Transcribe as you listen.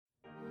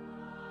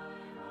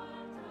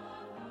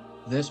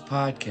This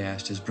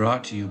podcast is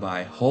brought to you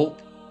by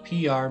Hope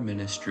PR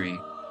Ministry.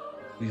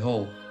 We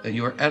hope that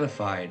you are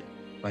edified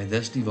by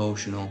this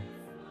devotional.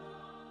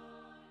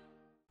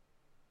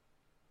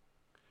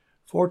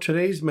 For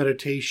today's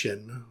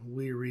meditation,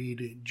 we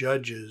read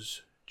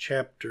Judges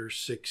chapter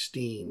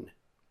 16.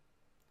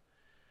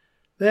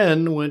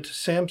 Then went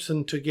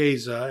Samson to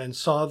Gaza, and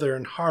saw there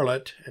an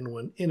harlot, and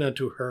went in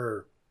unto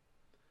her.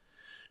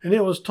 And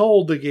it was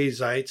told the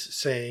Gazites,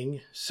 saying,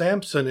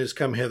 Samson is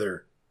come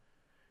hither.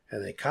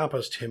 And they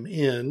compassed him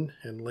in,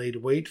 and laid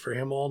wait for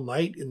him all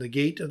night in the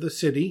gate of the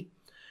city,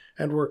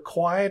 and were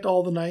quiet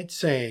all the night,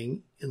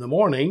 saying, In the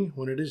morning,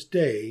 when it is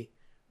day,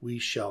 we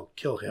shall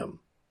kill him.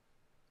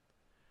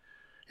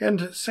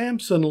 And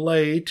Samson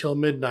lay till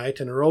midnight,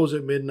 and arose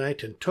at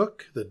midnight, and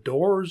took the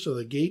doors of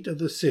the gate of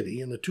the city,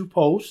 and the two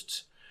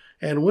posts,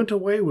 and went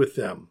away with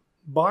them,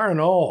 bar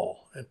and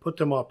all, and put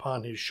them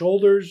upon his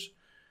shoulders,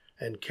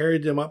 and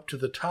carried them up to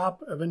the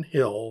top of an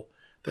hill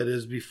that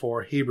is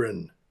before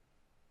Hebron.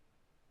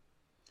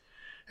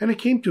 And it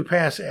came to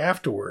pass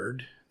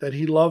afterward that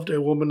he loved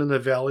a woman in the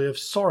valley of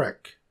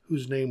Sorek,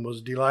 whose name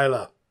was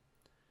Delilah.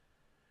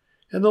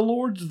 And the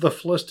lords of the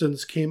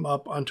Philistines came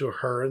up unto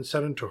her, and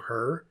said unto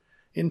her,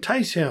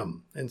 Entice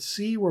him, and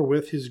see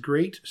wherewith his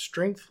great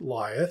strength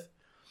lieth,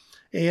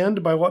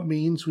 and by what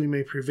means we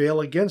may prevail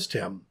against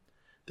him,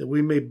 that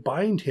we may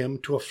bind him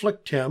to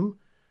afflict him,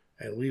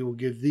 and we will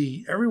give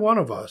thee, every one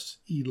of us,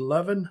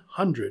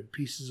 1,100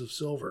 pieces of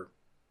silver.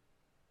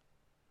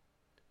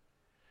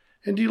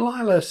 And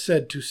Delilah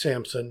said to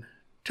Samson,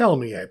 Tell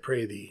me, I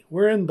pray thee,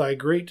 wherein thy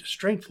great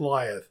strength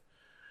lieth,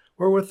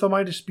 wherewith thou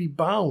mightest be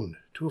bound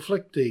to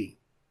afflict thee.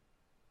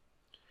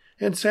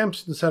 And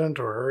Samson said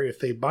unto her, If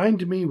they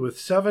bind me with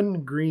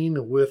 7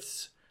 green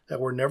withs that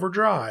were never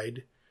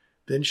dried,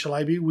 then shall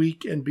I be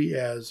weak and be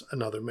as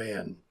another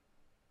man.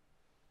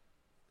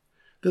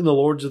 Then the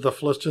lords of the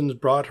Philistines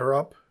brought her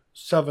up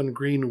 7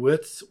 green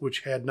withs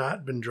which had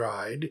not been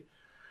dried,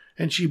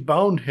 and she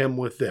bound him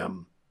with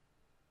them.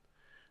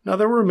 Now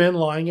there were men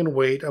lying in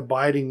wait,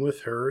 abiding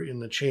with her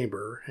in the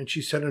chamber, and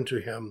she said unto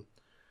him,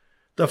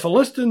 The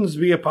Philistines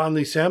be upon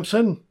thee,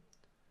 Samson.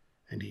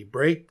 And he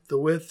brake the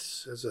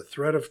withs as a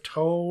thread of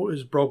tow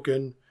is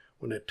broken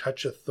when it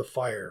toucheth the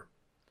fire.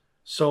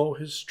 So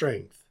his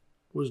strength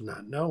was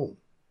not known.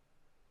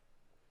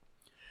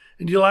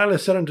 And Delilah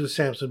said unto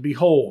Samson,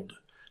 Behold,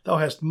 thou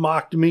hast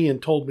mocked me and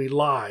told me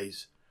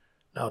lies.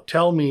 Now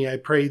tell me, I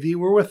pray thee,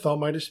 wherewith thou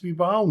mightest be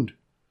bound.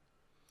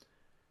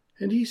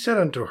 And he said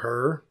unto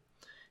her,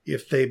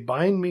 If they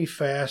bind me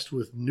fast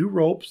with new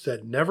ropes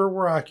that never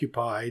were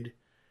occupied,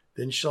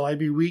 then shall I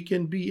be weak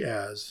and be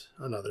as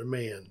another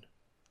man.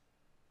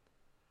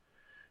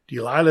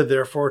 Delilah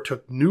therefore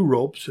took new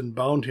ropes and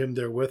bound him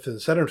therewith,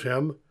 and said unto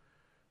him,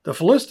 The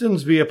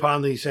Philistines be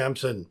upon thee,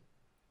 Samson.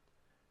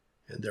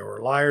 And there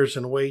were liers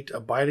in wait,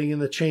 abiding in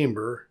the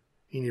chamber,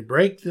 and he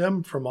brake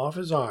them from off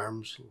his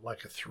arms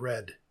like a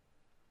thread.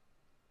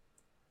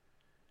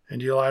 And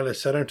Delilah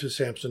said unto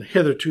Samson,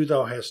 Hitherto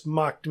thou hast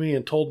mocked me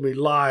and told me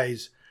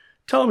lies.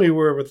 Tell me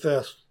wherewith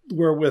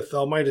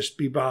thou mightest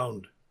be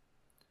bound.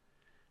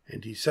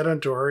 And he said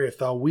unto her, If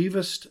thou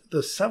weavest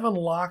the 7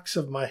 locks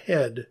of my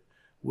head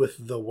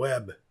with the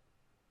web.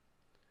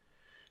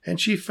 And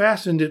she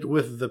fastened it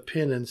with the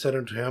pin, and said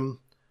unto him,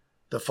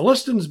 The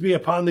Philistines be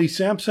upon thee,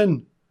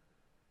 Samson.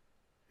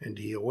 And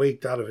he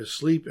awaked out of his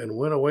sleep, and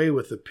went away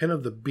with the pin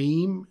of the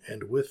beam,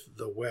 and with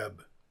the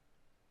web.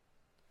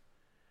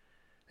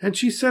 And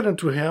she said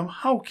unto him,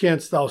 How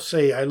canst thou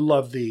say, I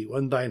love thee,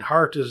 when thine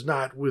heart is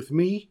not with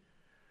me?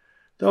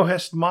 Thou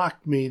hast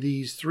mocked me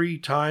these 3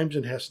 times,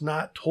 and hast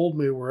not told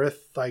me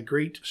wherewith thy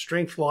great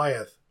strength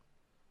lieth.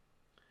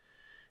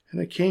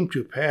 And it came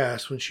to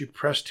pass, when she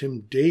pressed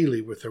him daily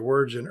with her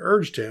words, and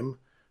urged him,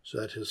 so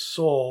that his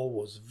soul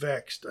was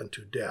vexed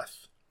unto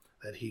death,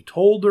 that he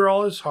told her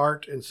all his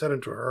heart, and said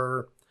unto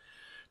her,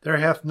 There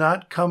hath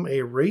not come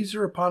a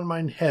razor upon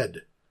mine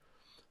head,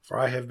 for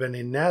I have been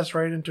a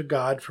Nazarite unto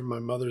God from my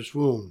mother's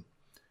womb.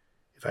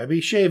 If I be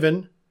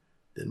shaven,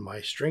 then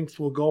my strength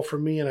will go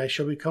from me, and I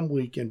shall become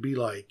weak and be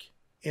like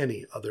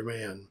any other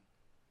man.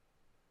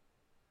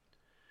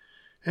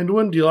 And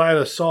when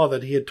Delilah saw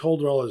that he had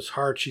told her all his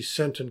heart, she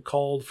sent and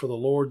called for the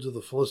lords of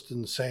the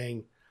Philistines,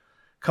 saying,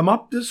 Come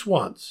up this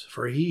once,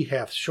 for he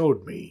hath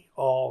showed me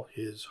all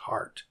his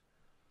heart.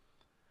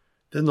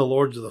 Then the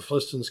lords of the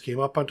Philistines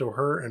came up unto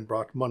her, and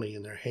brought money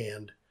in their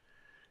hand.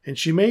 And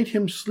she made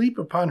him sleep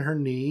upon her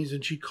knees,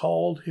 and she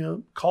called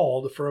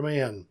for a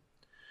man.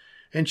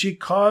 And she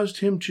caused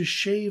him to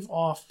shave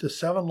off the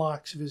 7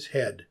 locks of his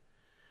head.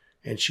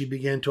 And she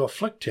began to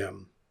afflict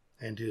him,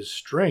 and his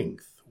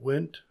strength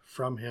went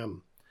from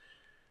him.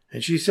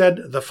 And she said,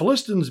 The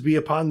Philistines be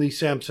upon thee,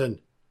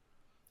 Samson.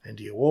 And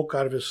he awoke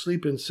out of his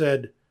sleep, and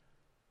said,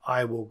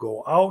 I will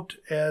go out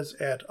as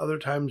at other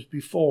times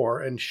before,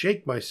 and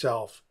shake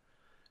myself.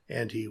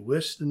 And he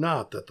wist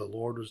not that the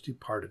Lord was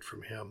departed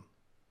from him.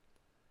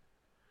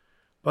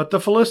 But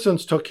the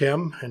Philistines took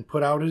him, and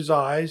put out his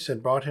eyes,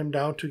 and brought him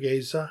down to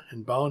Gaza,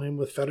 and bound him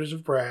with fetters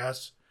of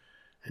brass,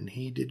 and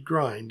he did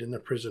grind in the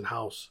prison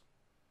house.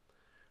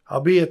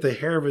 Howbeit the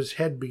hair of his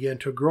head began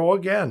to grow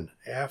again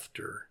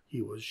after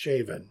he was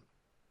shaven.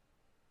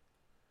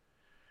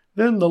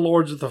 Then the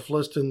lords of the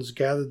Philistines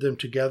gathered them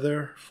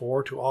together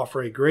to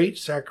offer a great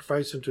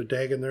sacrifice unto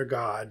Dagon their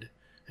god,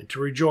 and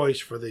to rejoice,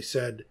 for they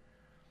said,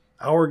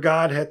 Our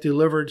God hath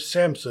delivered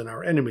Samson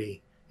our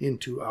enemy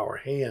into our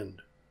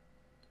hand.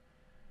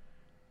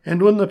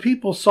 And when the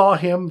people saw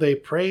him, they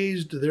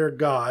praised their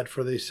God,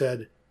 for they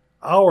said,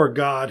 Our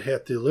God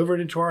hath delivered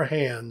into our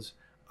hands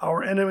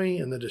our enemy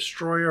and the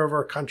destroyer of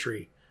our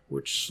country,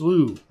 which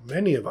slew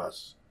many of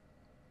us.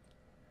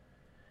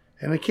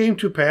 And it came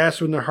to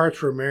pass, when their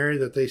hearts were merry,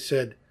 that they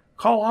said,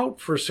 Call out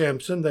for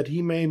Samson, that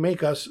he may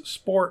make us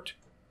sport.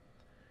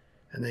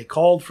 And they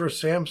called for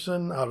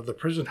Samson out of the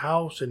prison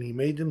house, and he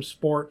made them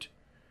sport,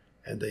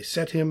 and they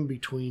set him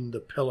between the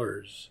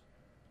pillars.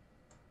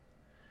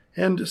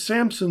 And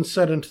Samson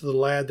said unto the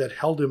lad that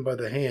held him by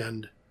the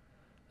hand,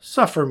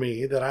 Suffer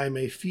me, that I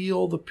may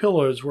feel the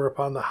pillars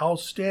whereupon the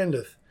house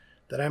standeth,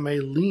 that I may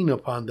lean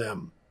upon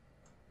them.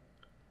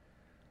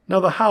 Now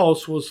the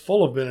house was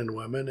full of men and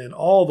women, and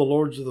all the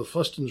lords of the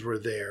Philistines were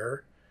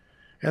there,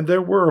 and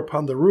there were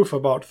upon the roof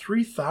about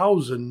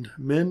 3,000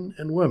 men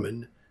and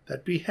women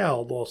that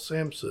beheld while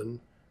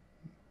Samson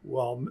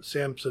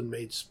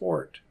made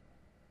sport.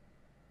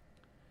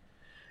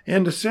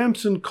 And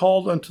Samson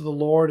called unto the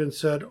Lord and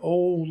said, O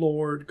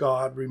Lord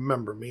God,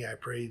 remember me, I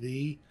pray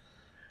thee,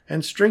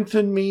 and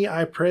strengthen me,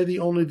 I pray thee,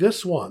 only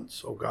this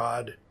once, O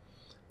God,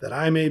 that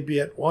I may be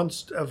at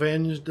once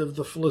avenged of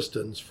the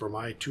Philistines for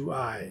my 2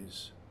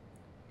 eyes.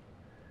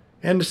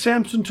 And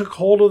Samson took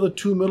hold of the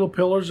 2 middle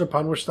pillars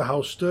upon which the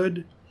house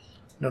stood,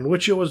 and on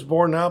which it was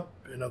borne up,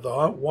 and of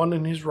the one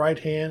in his right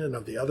hand, and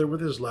of the other with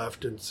his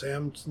left. And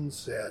Samson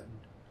said,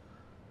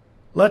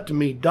 Let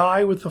me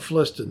die with the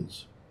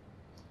Philistines.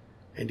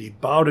 And he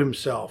bowed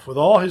himself with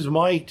all his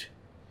might,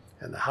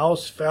 and the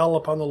house fell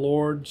upon the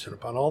lords, and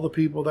upon all the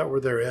people that were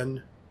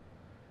therein.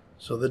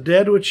 So the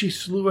dead which he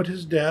slew at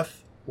his death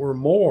were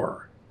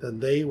more than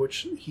they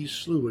which he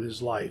slew in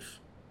his life.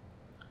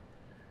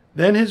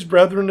 Then his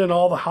brethren and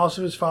all the house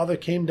of his father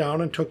came down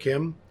and took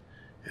him,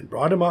 and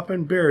brought him up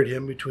and buried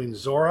him between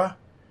Zorah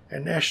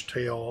and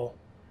Eshtaol,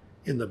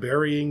 in the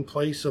burying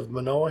place of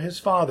Manoah his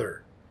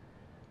father.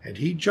 And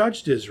he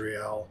judged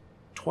Israel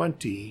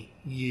 20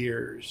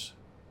 years.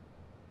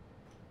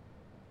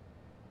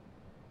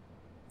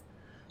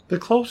 The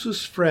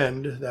closest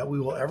friend that we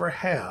will ever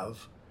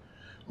have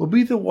will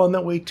be the one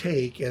that we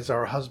take as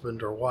our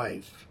husband or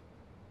wife.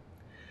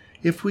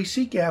 If we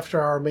seek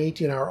after our mate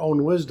in our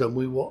own wisdom,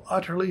 we will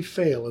utterly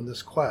fail in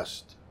this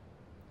quest.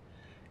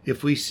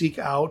 If we seek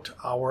out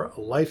our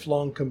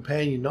lifelong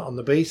companion on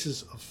the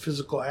basis of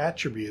physical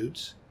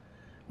attributes,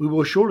 we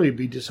will surely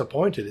be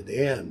disappointed in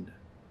the end.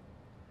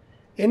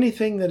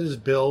 Anything that is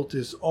built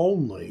is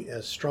only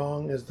as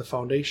strong as the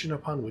foundation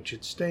upon which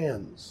it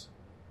stands.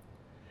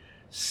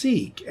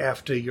 Seek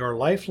after your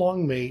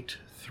lifelong mate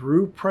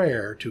through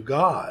prayer to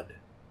God.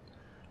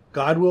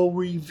 God will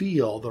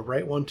reveal the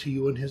right one to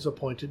you in his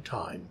appointed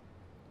time.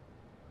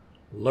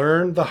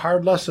 Learn the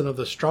hard lesson of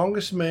the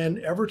strongest man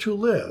ever to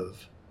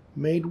live,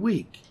 made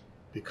weak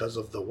because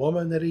of the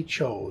woman that he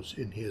chose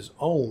in his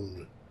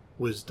own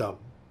wisdom.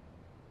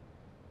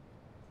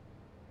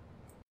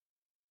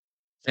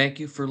 Thank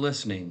you for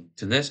listening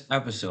to this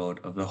episode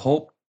of the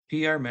Hope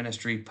PR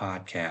Ministry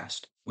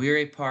podcast. We are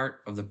a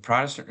part of the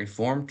Protestant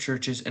Reformed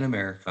Churches in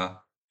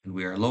America, and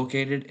we are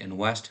located in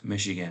West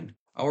Michigan.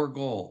 Our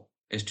goal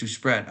is to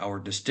spread our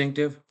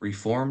distinctive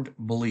Reformed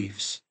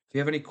beliefs. If you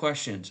have any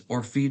questions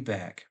or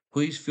feedback,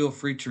 please feel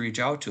free to reach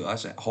out to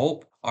us at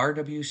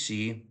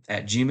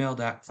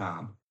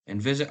hoperwc@gmail.com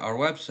and visit our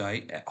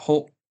website at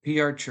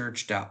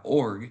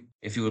hopeprchurch.org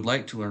if you would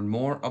like to learn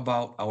more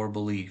about our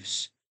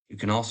beliefs. You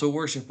can also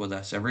worship with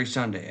us every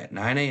Sunday at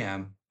 9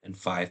 a.m. and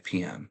 5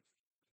 p.m.